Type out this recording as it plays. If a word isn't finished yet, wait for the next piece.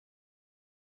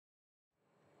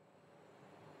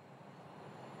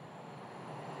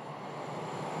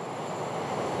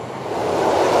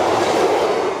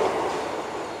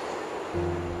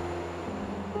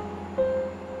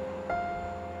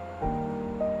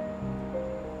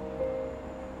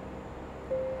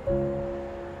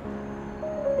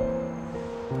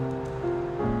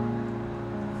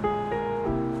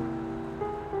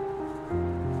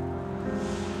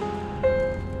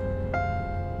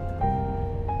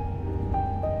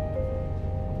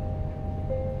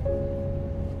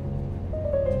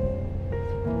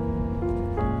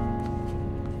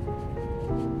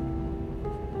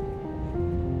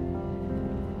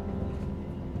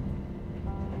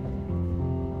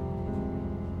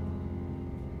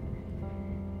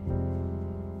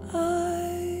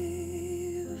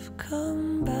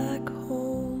come back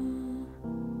home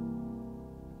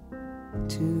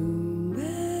to where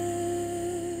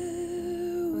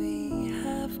we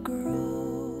have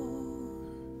grown.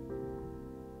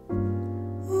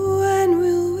 When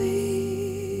will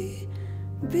we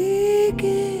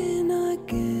begin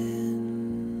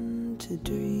again to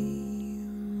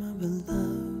dream of a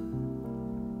love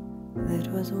that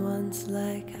was once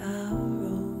like our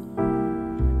own?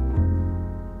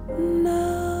 Now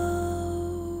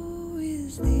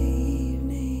is the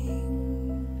evening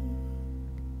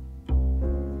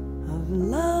of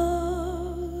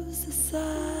love's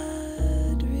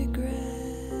sad regret.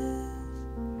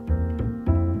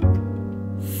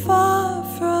 Far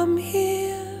from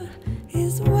here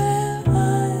is where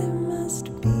I must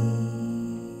be,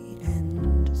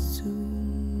 and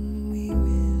soon we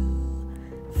will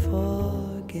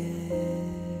forget.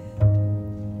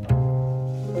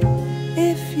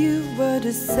 If you were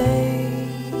to say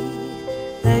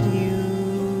that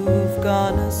you've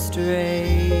gone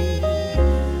astray,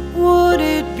 would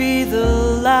it be the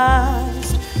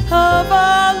last of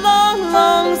our long,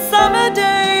 long summer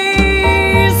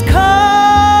days?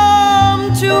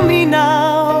 Come to me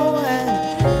now and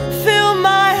fill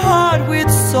my heart with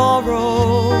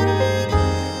sorrow.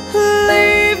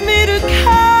 Leave me to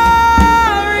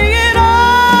carry it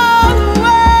all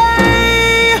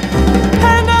away,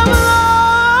 and I'm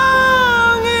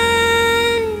longing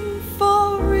for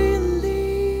release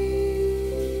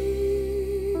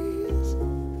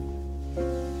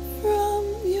from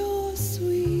your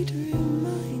sweet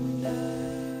reminder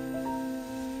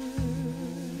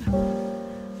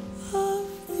of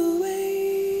the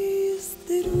ways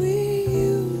that we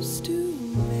used to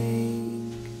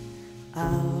make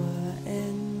our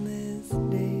endless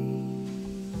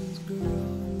days grow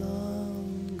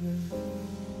longer.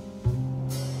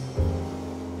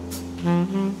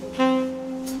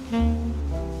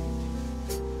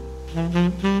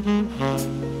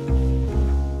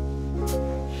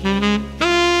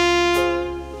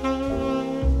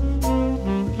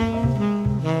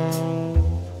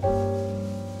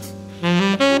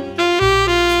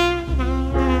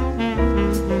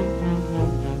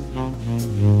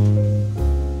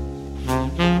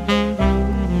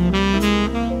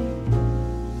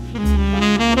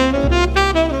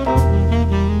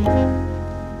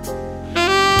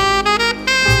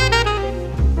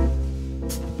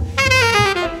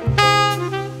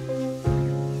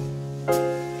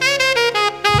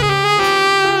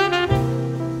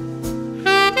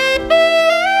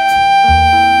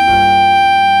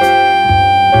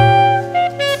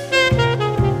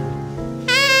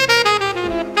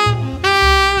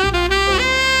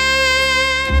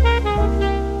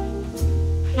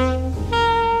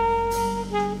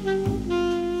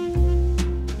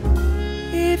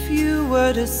 If you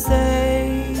were to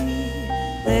say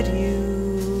that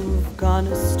you've gone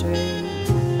astray,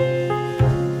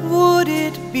 would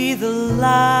it be the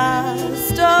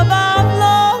last of our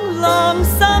long, long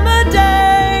summer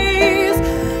days?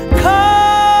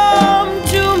 Come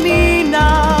to me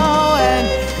now and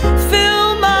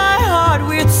fill my heart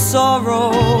with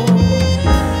sorrow.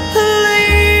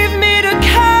 Leave me to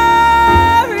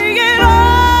carry it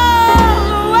all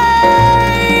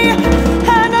away,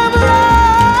 and I'm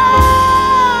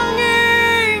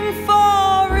longing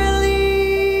for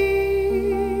release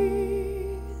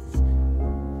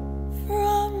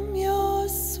from your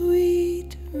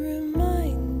sweet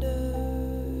reminder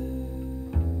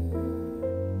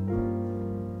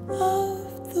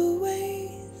of the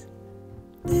ways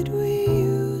that we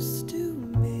used to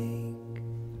make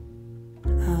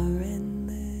our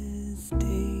endless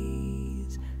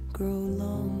days grow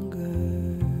longer.